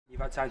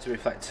had time to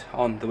reflect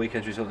on the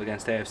weekend's result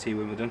against AFC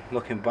Wimbledon.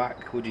 Looking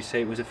back, would you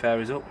say it was a fair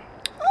result?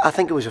 I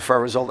think it was a fair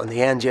result in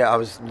the end. Yeah, I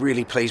was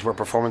really pleased with our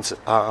performance.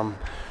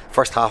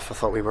 First half, I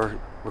thought we were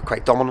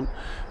quite dominant.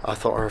 I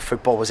thought our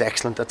football was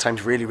excellent at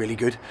times, really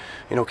good.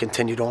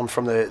 Continued on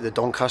from the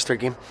Doncaster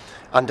game,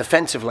 and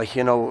defensively,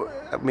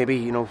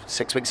 maybe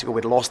 6 weeks ago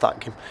we'd lost that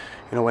game.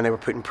 When they were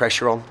putting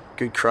pressure on,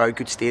 good crowd,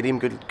 good stadium,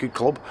 good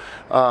club,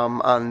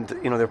 and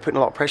they were putting a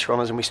lot of pressure on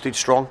us, and we stood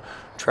strong.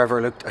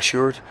 Trevor looked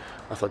assured.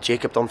 I thought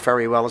Jacob done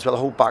very well as well.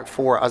 The whole back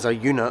four as a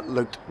unit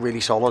looked really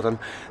solid, and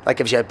that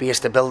gives you a base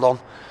to build on.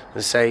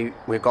 And say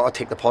we've got to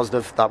take the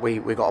positive that we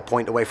got a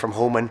point away from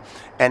home, and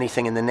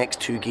anything in the next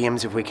 2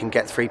 games, if we can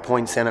get 3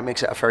 points, then it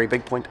makes it a very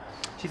big point.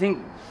 Do you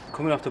think,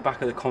 coming off the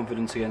back of the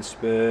confidence against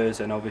Spurs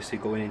and obviously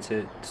going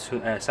into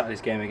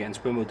Saturday's game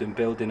against Wimbledon,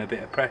 building a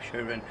bit of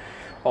pressure and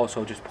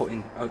also just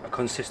putting a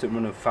consistent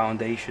run of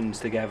foundations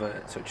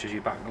together, such as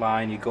your back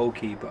line, your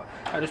goalkeeper,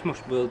 that just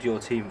must build your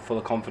team full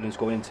of confidence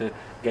going into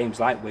games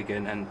like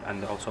Wigan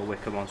and also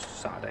Wycombe on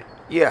Saturday?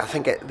 Yeah, I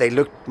think they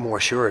looked more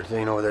assured.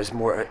 There's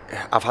more.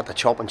 I've had to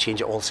chop and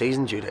change it all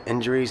season due to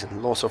injuries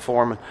and loss of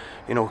form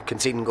and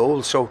conceding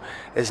goals. So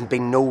there's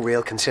been no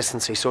real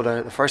consistency. So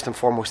the first and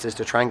foremost is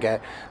to try and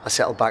get a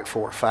settled back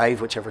 4 or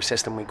 5, whichever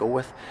system we go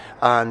with,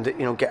 and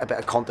get a bit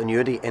of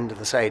continuity into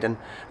the side. And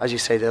as you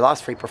say, the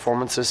last 3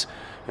 performances,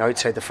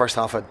 outside the first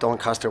half at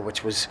Doncaster,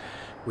 which was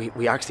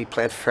we actually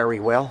played very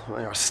well.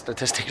 Our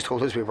statistics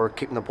told us we were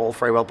keeping the ball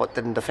very well, but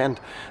didn't defend.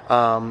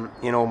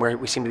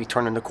 We seem to be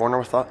turning the corner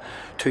with that.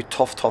 2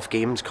 tough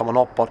games coming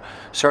up, but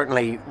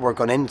certainly we're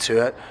going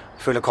into it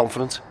full of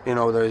confidence.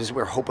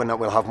 We're hoping that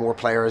we'll have more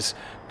players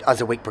as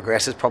the week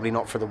progresses. Probably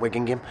not for the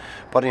Wigan game,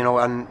 but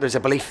and there's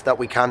a belief that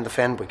we can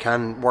defend, we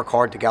can work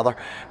hard together,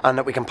 and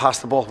that we can pass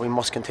the ball. We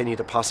must continue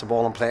to pass the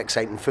ball and play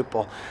exciting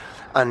football.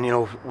 And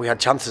we had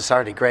chances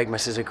Saturday. Greg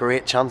misses a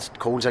great chance.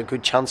 Cole's a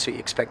good chance, so you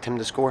expect him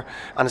to score,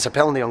 and it's a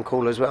penalty on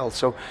Cole as well.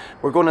 So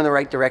we're going in the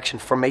right direction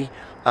for me.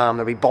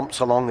 There'll be bumps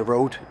along the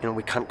road.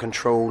 We can't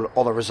control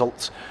all the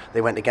results.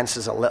 They went against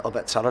us a little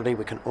bit Saturday.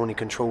 We can only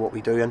control what we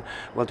do, and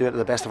we'll do it to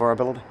the best of our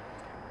ability.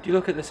 Do you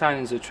look at the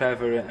signings of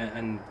Trevor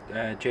and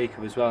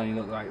Jacob as well, and you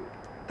look like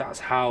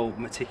that's how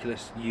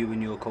meticulous you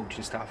and your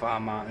coaching staff are,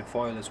 Martin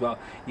Foyle as well?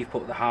 You've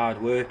put the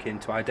hard work in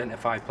to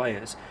identify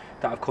players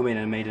that have come in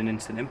and made an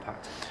instant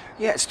impact.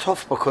 Yeah, it's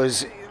tough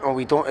because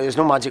we don't. There's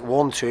no magic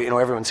wand to it.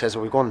 Everyone says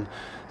we're going to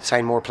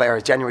sign more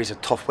players. January's a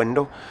tough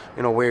window.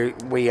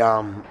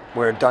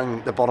 We're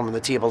down the bottom of the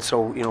table,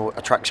 so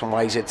attraction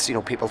wise, it's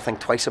people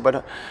think twice about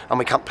it, and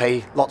we can't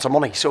pay lots of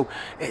money. So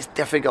it's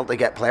difficult to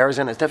get players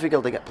in. It's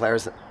difficult to get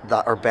players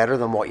that are better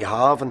than what you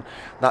have, and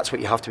that's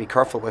what you have to be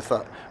careful with.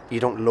 That you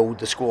don't load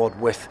the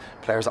squad with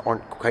players that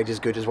aren't quite as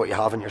good as what you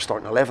have in your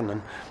starting 11,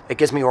 and it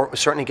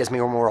certainly gives me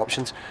more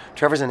options.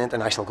 Trevor's an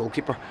international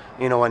goalkeeper,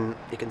 and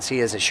you can see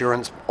his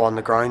assurance on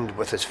the ground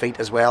with his feet,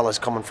 as well as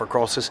coming for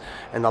crosses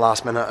in the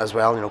last minute as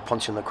well,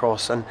 punching the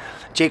cross. And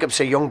Jacob's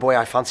a young boy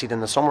I fancied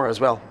in the summer as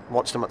well.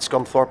 Watched him at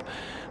Scunthorpe.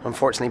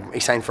 Unfortunately, he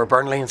signed for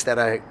Burnley instead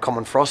of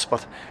coming for us,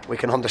 but we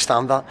can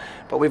understand that.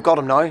 But we've got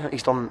him now.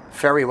 He's done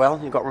very well.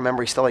 You've got to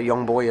remember he's still a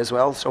young boy as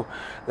well. So,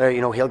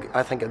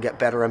 I think he'll get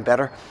better and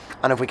better.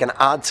 And if we can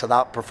add to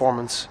that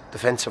performance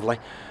defensively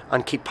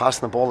and keep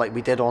passing the ball like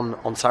we did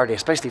on Saturday,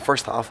 especially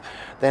first half,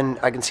 then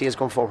I can see us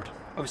going forward.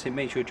 Obviously, it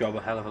makes your job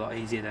a hell of a lot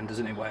easier then,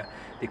 doesn't it? Where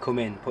they come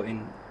in, put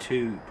in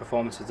 2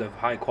 performances of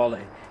high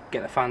quality,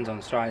 get the fans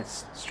on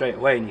strides straight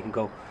away, and you can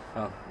go,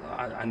 well,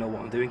 I know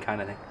what I'm doing,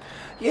 kind of thing.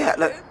 Yeah,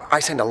 look, I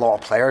signed a lot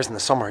of players in the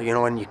summer,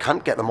 and you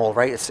can't get them all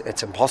right.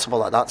 It's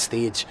impossible at that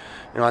stage.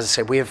 As I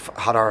say, we've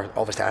had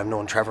obviously I've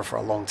known Trevor for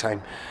a long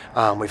time.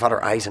 We've had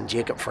our eyes on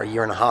Jacob for a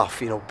year and a half,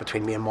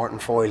 between me and Martin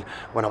Foyle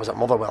when I was at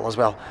Motherwell as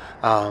well.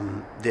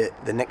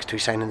 The next 2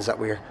 signings that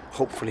we're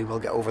hopefully will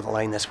get over the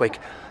line this week,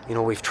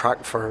 we've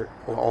tracked for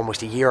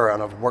almost a year,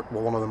 and I've worked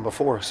with one of them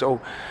before.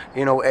 So,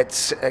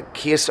 it's a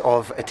case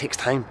of it takes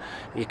time.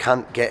 You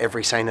can't get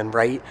every signing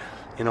right.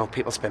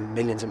 People spend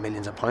millions and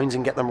millions of pounds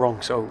and get them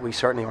wrong, so we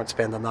certainly aren't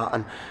spending that,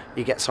 and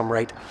you get some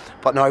right.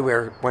 But now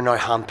we're now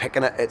hand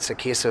picking it. It's a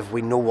case of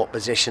we know what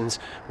positions,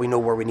 we know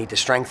where we need to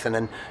strengthen,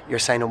 and you're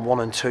signing 1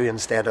 and 2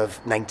 instead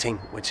of 19,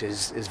 which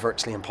is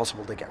virtually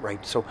impossible to get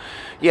right. So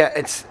yeah,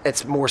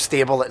 it's more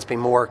stable, it's been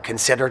more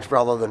considered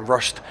rather than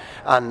rushed,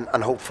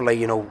 and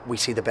hopefully we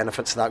see the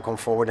benefits of that going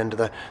forward into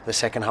the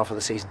second half of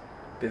the season.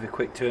 Bit of a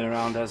quick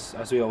turnaround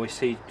as we always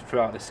see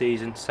throughout the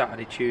season.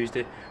 Saturday,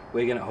 Tuesday,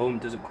 Wigan at home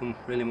doesn't come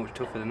really much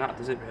tougher than that,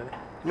 does it really?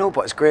 No,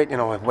 but it's great.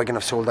 Wigan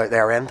have sold out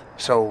their end,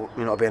 so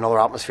it'll be another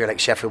atmosphere like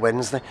Sheffield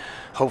Wednesday.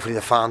 Hopefully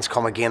the fans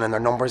come again in their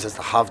numbers as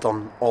they have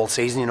done all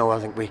season. I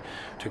think we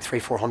took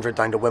 300-400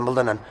 down to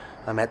Wimbledon, and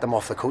I met them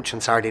off the coach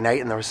on Saturday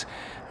night, and I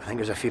think there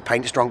was a few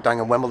pints drunk down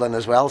in Wimbledon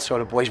as well, so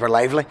the boys were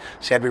lively,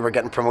 said we were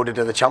getting promoted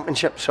to the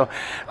Championship. So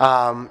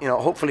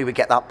hopefully we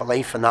get that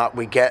belief, and that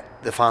we get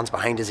the fans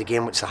behind us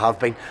again, which they have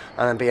been,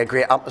 and it'll be a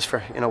great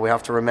atmosphere. We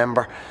have to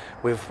remember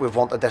we've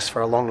wanted this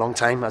for a long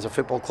time as a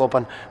football club,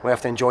 and we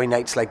have to enjoy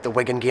nights like the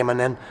Wigan game, and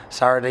then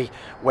Saturday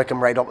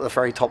Wycombe right up at the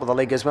very top of the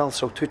league as well.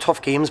 So 2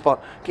 tough games,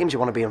 but games you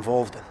want to be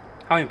involved in.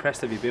 How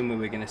impressed have you been with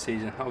Wigan this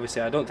season?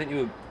 Obviously, I don't think you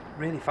were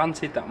really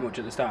fancied that much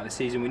at the start of the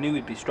season. We knew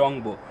we'd be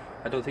strong, but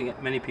I don't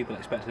think many people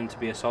expected them to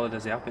be as solid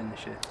as they have been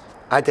this year.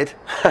 I did,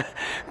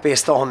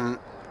 based on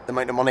the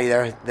amount of money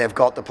they've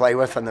got to play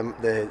with, and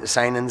the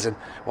signings and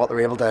what they're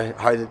able to,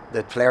 how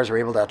the players are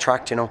able to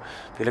attract. You know,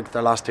 if you look at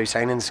their last two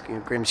signings,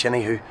 Graham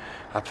Shinney, who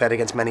I've played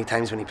against many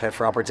times when he played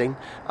for Aberdeen,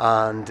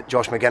 and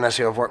Josh McGuinness,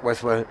 who I've worked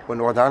with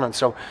Northern Ireland.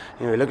 So,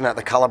 you know, looking at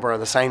the calibre of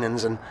the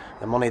signings and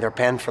the money they're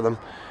paying for them,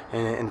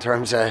 in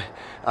terms of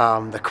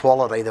the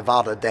quality they've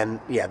added,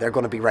 then yeah, they're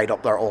going to be right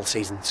up there all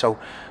season. So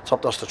it's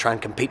up to us to try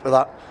and compete with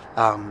that.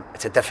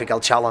 It's a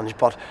difficult challenge,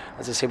 but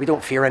as I say, we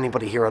don't fear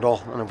anybody here at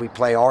all. And if we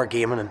play our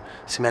game and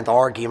cement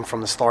our game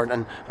from the start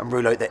and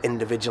rule out the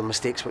individual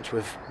mistakes which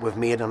we've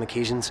made on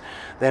occasions,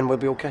 then we'll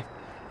be okay.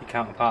 Your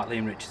counterpart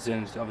Liam Richardson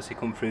has obviously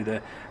come through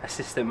the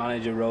assistant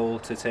manager role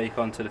to take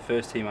on to the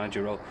first team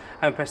manager role.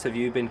 How impressed have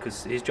you been?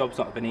 Because his job's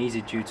not been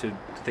easy due to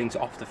things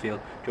off the field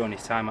during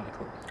his time at the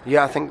club.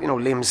 Yeah, I think, you know,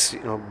 Liam's,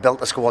 you know, built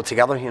the squad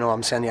together. You know,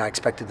 I'm saying, yeah, I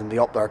expected them to be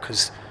up there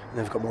because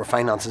they've got more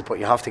finances, but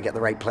you have to get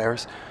the right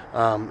players.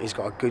 He's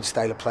got a good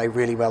style of play,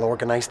 really well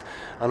organised,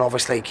 and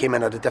obviously he came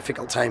in at a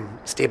difficult time,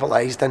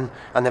 stabilised,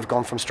 and they've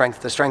gone from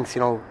strength to strength.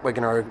 You know,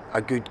 Wigan are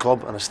a good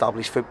club, an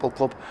established football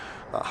club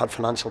that had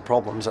financial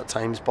problems at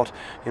times, but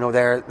you know,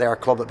 they're a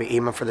club that be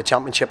aiming for the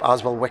championship,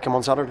 as will Wycombe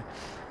on Saturday.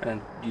 And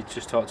you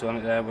just talked on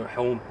it there, we're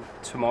home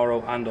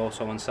tomorrow and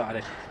also on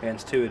Saturday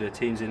against two of the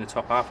teams in the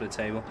top half of the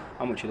table.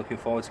 How much are you looking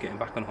forward to getting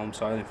back on home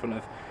soil in front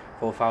of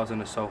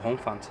 4,000 or so home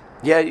fans?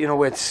 Yeah, you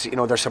know, it's, you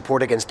know, their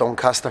support against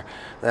Doncaster,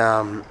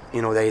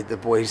 you know, the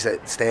boys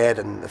that stayed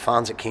and the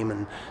fans that came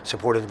and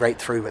supported right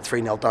through with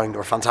 3-0 down, they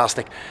were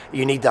fantastic.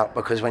 You need that,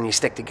 because when you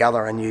stick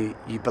together and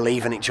you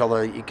believe in each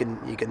other, you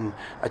can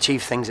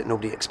achieve things that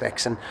nobody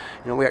expects. And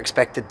you know, we're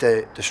expected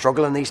to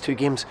struggle in these two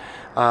games.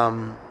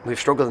 We've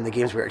struggled in the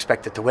games we're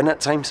expected to win at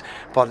times,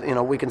 but you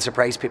know, we can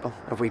surprise people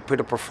if we put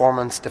a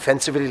performance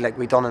defensively like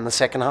we done in the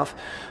second half,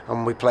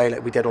 and we play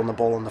like we did on the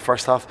ball in the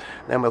first half.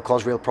 Then we'll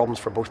cause real problems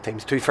for both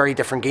teams. Two very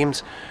different games.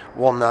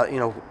 One that, you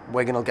know,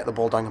 Wigan will get the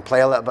ball down and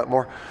play a little bit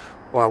more,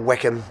 while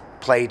Wycombe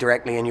play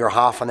directly in your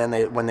half, and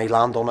then when they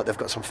land on it, they've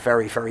got some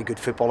very, very good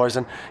footballers.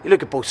 And you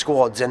look at both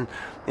squads, and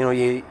you know,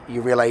 you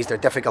realise they're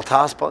difficult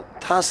tasks, but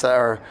tasks that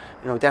are,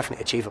 you know,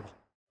 definitely achievable.